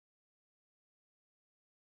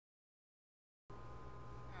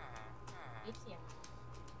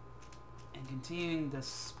continuing this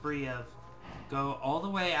spree of go all the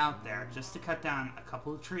way out there just to cut down a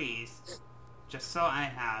couple of trees, just so I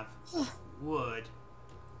have wood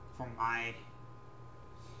for my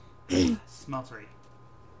smeltery.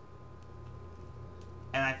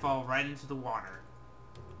 And I fall right into the water.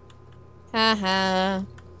 Haha.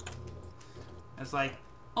 It's like,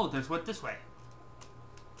 oh, there's wood this way.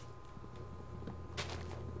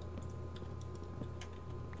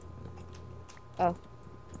 Oh.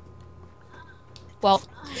 Well.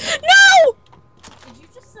 No! Did you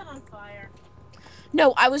just set on fire?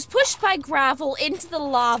 No, I was pushed by gravel into the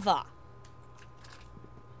lava.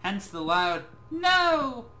 Hence the loud,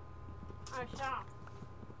 no! I shot.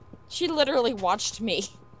 She literally watched me.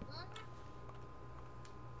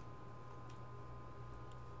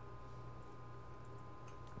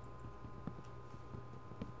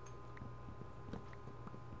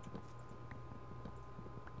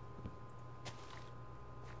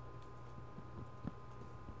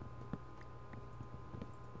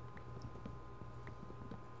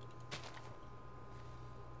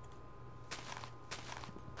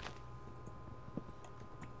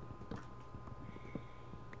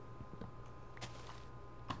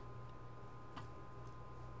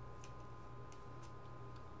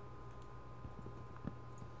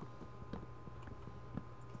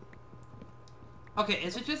 Okay,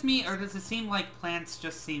 is it just me, or does it seem like plants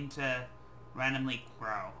just seem to randomly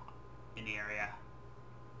grow in the area?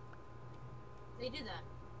 They do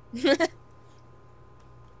that.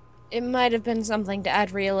 It might have been something to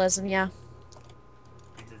add realism, yeah.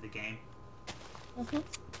 Into the game?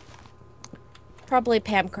 Probably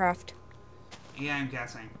Pamcroft. Yeah, I'm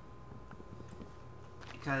guessing.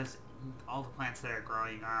 Because all the plants that are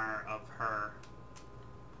growing are of her.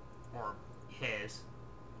 Or his.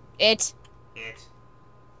 It. It.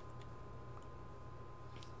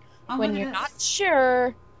 Oh, When look at you're this. not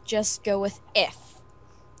sure, just go with if.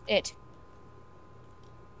 It.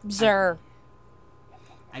 Zer.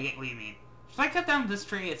 I get what you mean. If I cut down this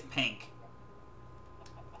tree, it's pink.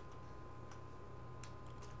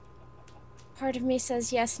 Part of me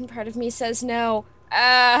says yes and part of me says no.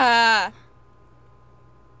 Ah.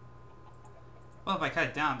 Well, if I cut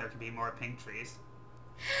it down, there could be more pink trees.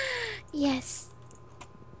 Yes.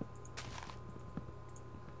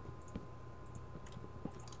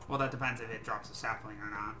 Well, that depends if it drops a sapling or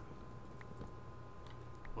not.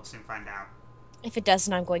 We'll soon find out. If it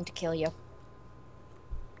doesn't, I'm going to kill you.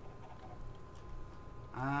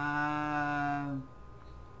 I'll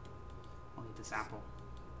eat this apple.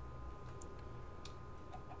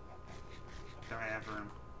 Do I have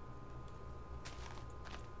room?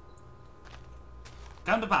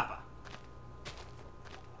 Come to Papa.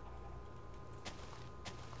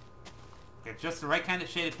 Get just the right kind of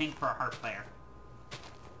shade of pink for a heart player.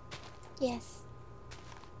 Yes.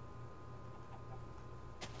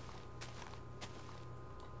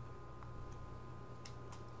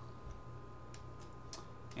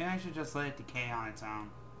 Yeah, I should just let it decay on its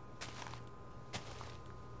own.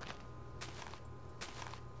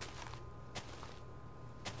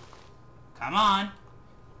 Come on!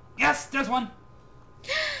 Yes, there's one!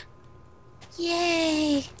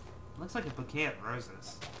 Yay! Looks like a bouquet of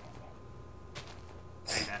roses.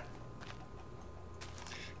 Okay.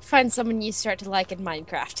 Find someone you start to like in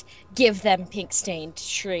Minecraft. Give them pink stained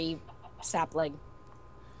tree sapling.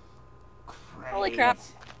 Great. Holy crap.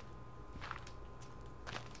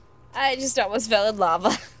 I just almost fell in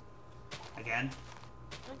lava. Again?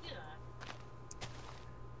 Don't do that.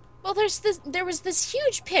 Well, there was this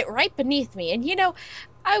huge pit right beneath me, and you know,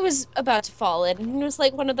 I was about to fall in, and it was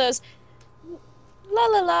like one of those la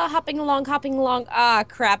la la, hopping along, ah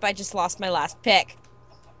crap, I just lost my last pick.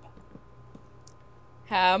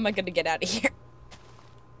 How am I gonna get out of here?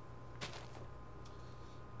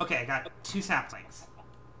 Okay, I got 2 saplings.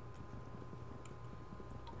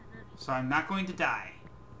 So I'm not going to die.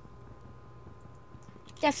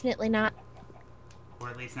 Definitely not. Or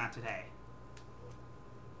at least not today.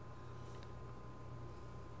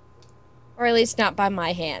 Or at least not by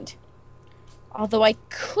my hand. Although I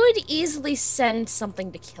could easily send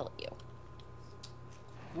something to kill you.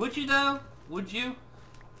 Would you though? Would you?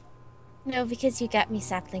 No, because you got me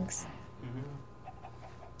saplings. Mm-hmm.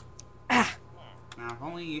 Ah, Now, if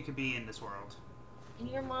only you could be in this world. In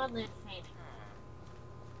your maudlin fate.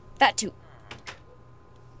 that too.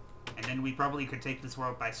 And then we probably could take this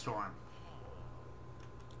world by storm.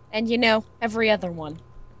 And you know, every other one.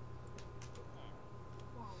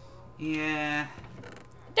 Yeah.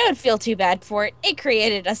 Don't feel too bad for it. It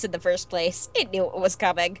created us in the first place. It knew it was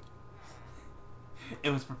coming.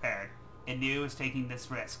 It was prepared. It knew it was taking this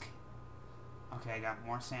risk. Okay, I got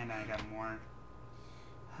more sand and I got more...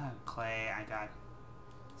 Clay. I got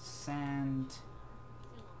sand,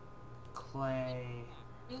 clay,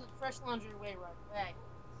 Do fresh laundry away right away.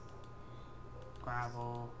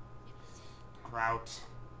 gravel, grout.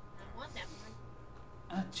 I want that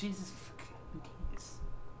one. Jesus fucking keys.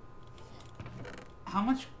 How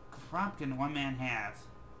much crop can one man have?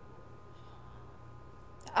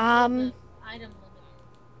 Item limit.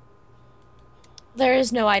 There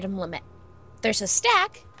is no item limit. There's a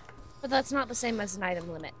stack, but that's not the same as an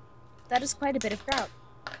item limit. That is quite a bit of grout.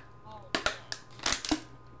 Oh,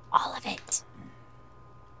 All of it.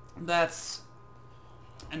 That's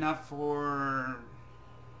enough for...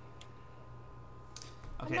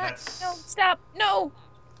 Okay, that's... No, stop. No.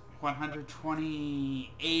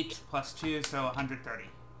 128 plus 2, so 130.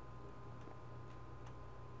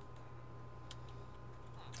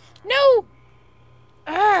 No.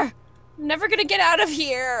 I'm never gonna get out of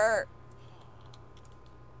here.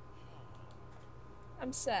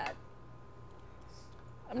 I'm sad.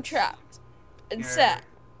 I'm trapped. And You're- sad.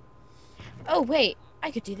 Oh, wait.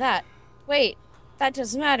 I could do that. Wait. That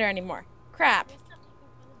doesn't matter anymore. Crap.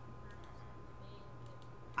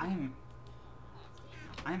 I'm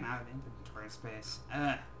out of inventory space.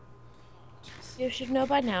 Jeez. You should know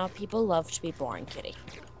by now, people love to be boring, Kitty.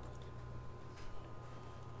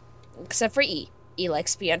 Except for E. E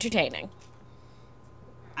likes to be entertaining.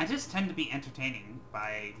 I just tend to be entertaining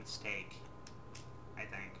by mistake, I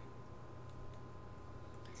think.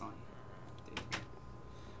 It's only...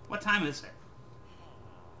 What time is it?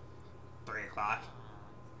 3 o'clock.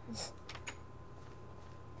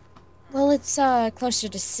 Well, it's closer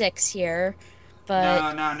to 6 here,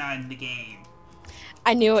 but No, in the game.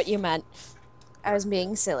 I knew what you meant. I was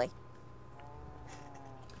being silly.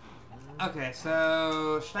 Okay,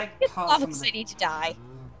 so should I It's call lava some of because I the... need to die.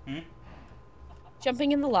 Hmm?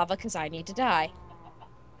 Jumping in the lava because I need to die.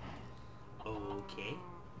 Okay.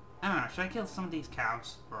 I don't know, should I kill some of these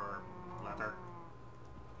cows for leather?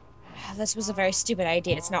 This was a very stupid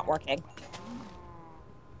idea. It's not working.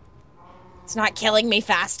 It's not killing me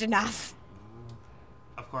fast enough.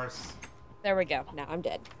 Of course. There we go. Now I'm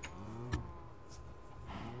dead.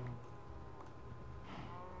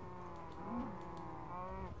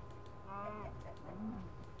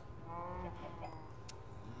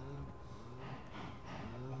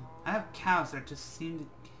 I have cows that just seem to...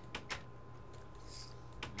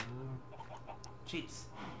 Jeez.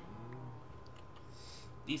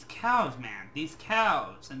 These cows, man. These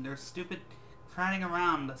cows. And they're stupid... Crowding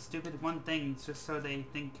around the stupid one thing just so they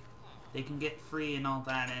think they can get free and all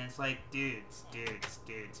that. And it's like, dudes. You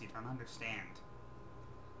don't understand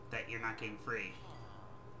that you're not getting free.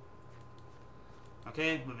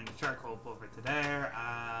 Okay, moving the charcoal over to there.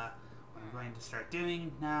 What I'm going to start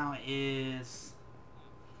doing now is...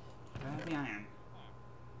 Where do I have the iron?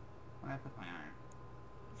 Where did I put my iron?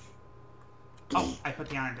 Oh, I put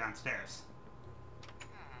the iron downstairs.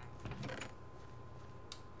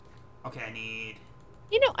 Okay, I need...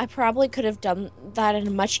 You know, I probably could have done that in a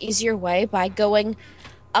much easier way by going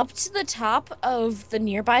up to the top of the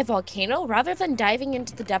nearby volcano rather than diving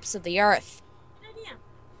into the depths of the earth. good idea.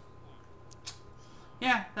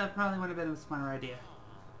 Yeah, that probably would have been a smarter idea.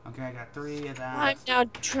 Okay, I got 3 of that. I'm now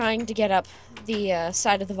trying to get up the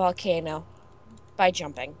side of the volcano by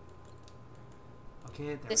jumping. Okay,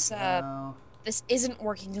 there This, we go. This isn't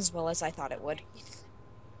working as well as I thought it would.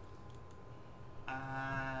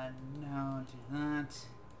 No, do that.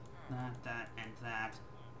 That, and that.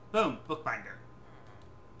 Boom! Bookbinder.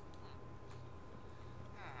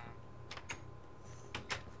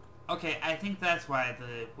 Okay, I think that's why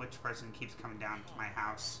the witch person keeps coming down to my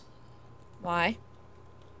house. Why?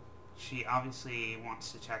 She obviously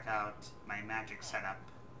wants to check out my magic setup.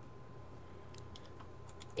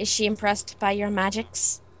 Is she impressed by your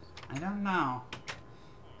magics? I don't know.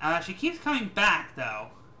 She keeps coming back, though.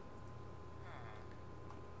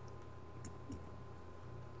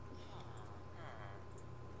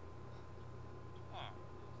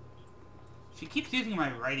 She keeps using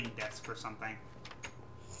my writing desk for something.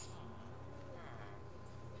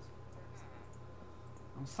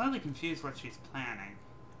 I'm slightly confused what she's planning.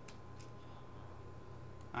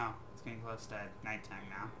 Oh, it's getting close to nighttime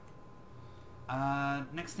now.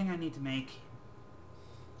 Next thing I need to make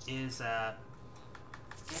is,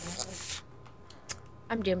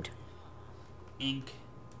 I'm doomed. ink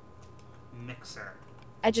mixer.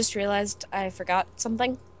 I just realized I forgot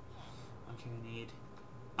something. Okay, I need...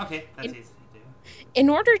 Okay, that's easy to do. In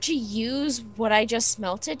order to use what I just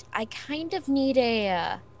smelted, I kind of need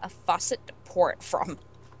a faucet to pour it from.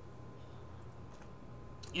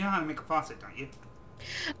 You know how to make a faucet, don't you?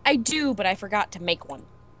 I do, but I forgot to make one.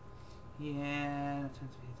 Yeah, that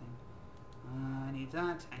tends to be a thing. I need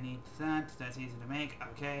that. I need that. That's easy to make.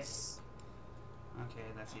 Okay. Okay,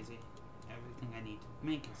 that's easy. Everything I need to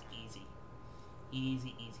make is easy.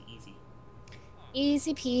 Easy, easy, easy.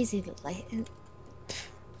 Easy peasy.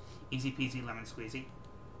 Easy peasy lemon squeezy.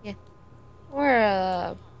 Yeah.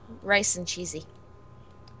 Or rice and cheesy.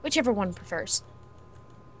 Whichever one prefers.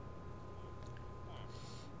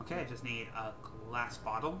 Okay, I just need a glass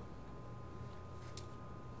bottle.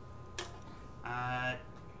 5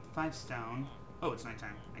 stone. Oh, it's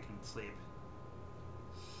nighttime. I can sleep.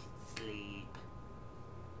 Sleep.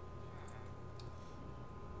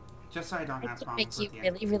 Just so I don't I have could problems make you with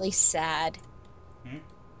the really, really sad. Hmm?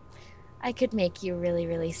 I could make you really,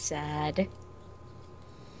 really sad.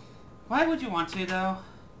 Why would you want to, though?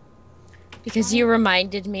 Because you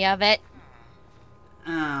reminded me of it.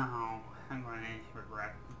 Oh, I'm going to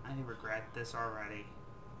regret. I regret this already.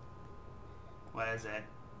 What is it?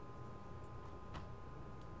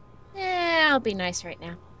 I'll be nice right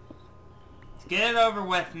now. Get it over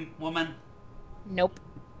with, woman. Nope.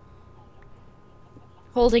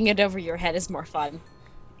 Holding it over your head is more fun.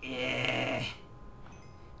 Yeah.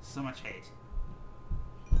 So much hate.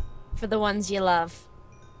 For the ones you love.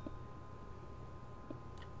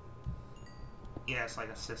 Yes, like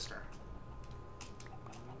a sister.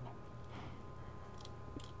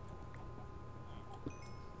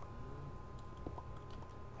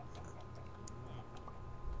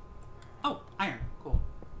 Oh, iron. Cool.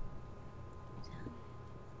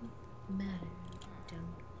 Matter.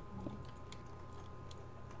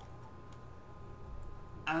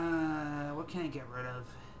 What can I get rid of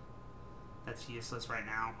that's useless right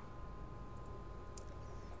now?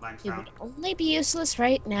 It Limestone. would only be useless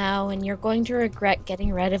right now, and you're going to regret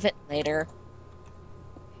getting rid of it later.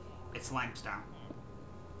 It's limestone.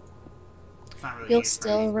 It's not really You'll used for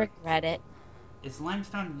still anything. regret it. Is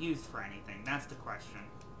limestone used for anything? That's the question.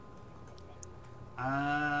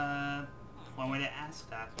 One way to ask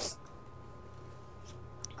that.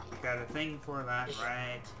 Got a thing for that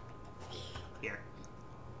right here.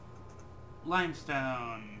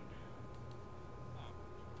 Limestone.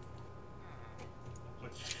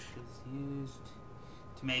 Which is used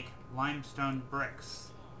to make limestone bricks,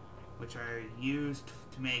 which are used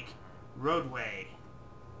to make roadway.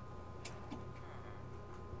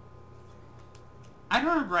 I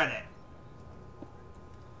don't regret it.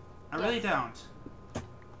 I really don't.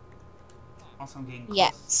 Also, I'm getting close.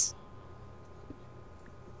 Yes.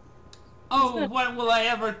 Oh, what will I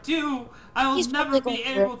ever do? I will He's never probably be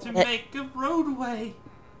going to able to regret it. make a roadway.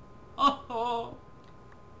 Oh.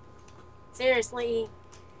 Seriously.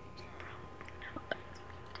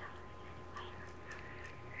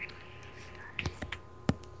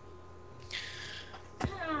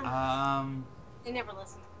 They never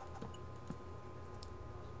listen.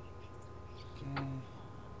 Okay.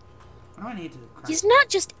 What do I need to craft? He's not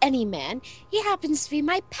just any man. He happens to be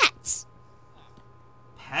my pet.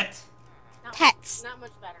 Pet? Not Pets. Not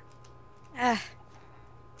much better.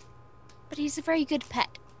 But he's a very good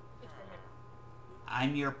pet. Good for him.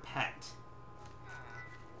 I'm your pet.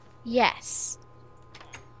 Yes.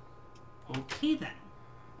 Okay then.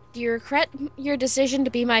 Do you regret your decision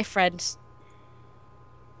to be my friend?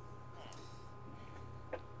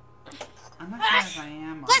 I'm not sure if I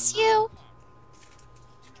am. Or Bless not. you!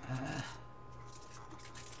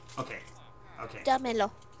 Okay. Okay. Damelo.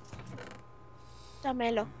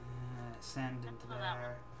 Damelo. Sand into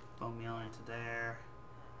there. Bone meal into there.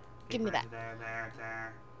 Give me Paper that. into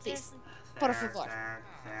there. Please. There. Por favor.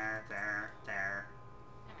 There.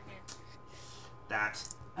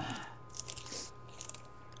 That.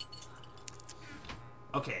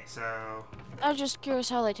 Okay, so I'm just curious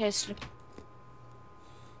how they tasted.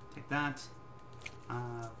 take that.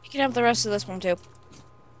 You can have the rest of this one too.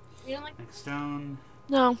 You don't like Make stone.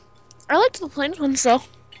 No. I liked the plain ones though.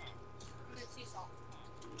 good sea salt.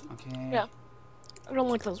 Okay. Yeah. I don't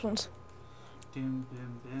like those ones. Boom,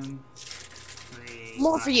 boom, boom. 3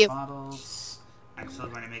 More for glass you. bottles. I'm still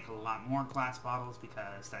going to make a lot more glass bottles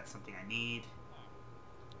because that's something I need.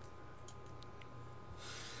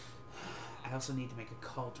 I also need to make a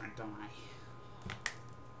cauldron, don't I?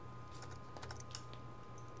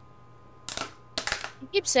 You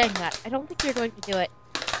keep saying that. I don't think you're going to do it.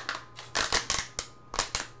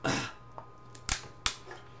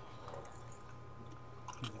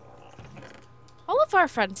 All of our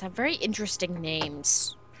friends have very interesting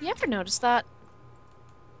names. You ever notice that?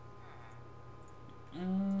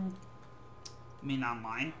 You mean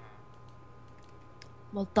online?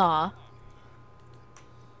 Well, duh.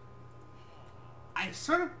 I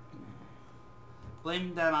sort of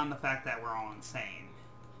blame that on the fact that we're all insane.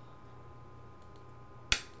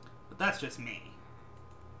 But that's just me.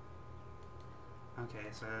 Okay,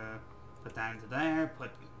 so put that into there.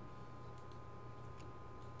 Put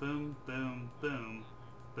boom, boom, boom,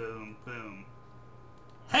 boom, boom.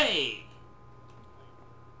 Hey!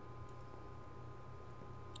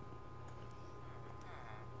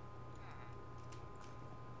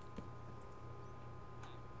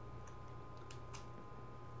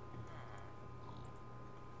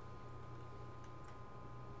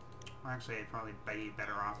 Well, actually, I'd probably be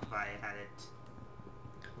better off if I had it.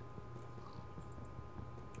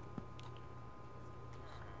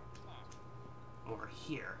 Over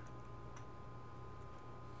here.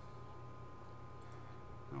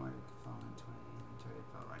 Oh, where did it fall into my inventory? It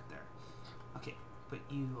fell right there. Okay, put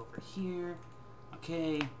you over here.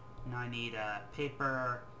 Okay, now I need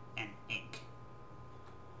paper and ink.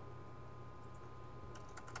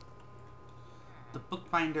 The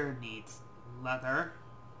bookbinder needs leather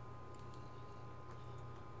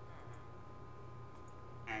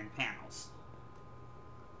and panels.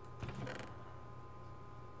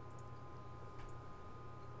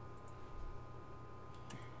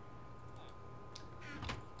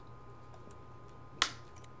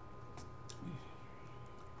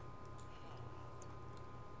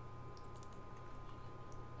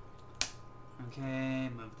 Okay,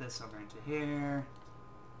 move this over into here.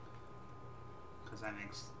 Because that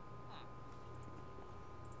makes...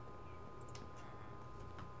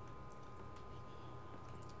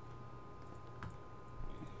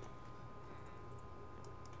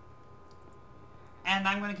 And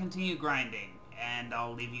I'm going to continue grinding, and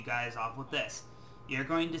I'll leave you guys off with this. You're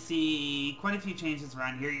going to see quite a few changes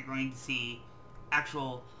around here. You're going to see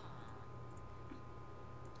actual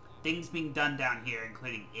things being done down here,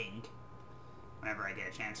 including ink, whenever I get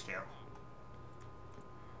a chance to.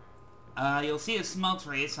 You'll see a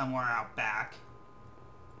smeltery somewhere out back,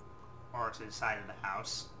 or to the side of the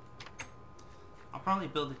house. I'll probably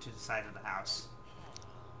build it to the side of the house.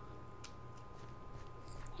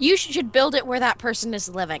 You should build it where that person is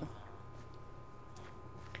living.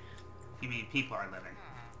 You mean people are living?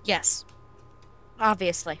 Yes.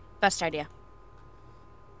 Obviously. Best idea.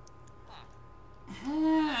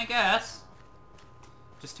 I guess.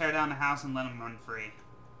 Just tear down the house and let them run free.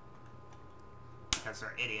 Because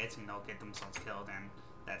they're idiots and they'll get themselves killed, and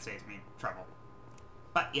that saves me trouble.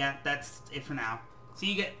 But yeah, that's it for now.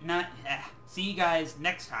 See you guys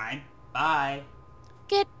next time. Bye.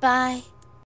 Goodbye.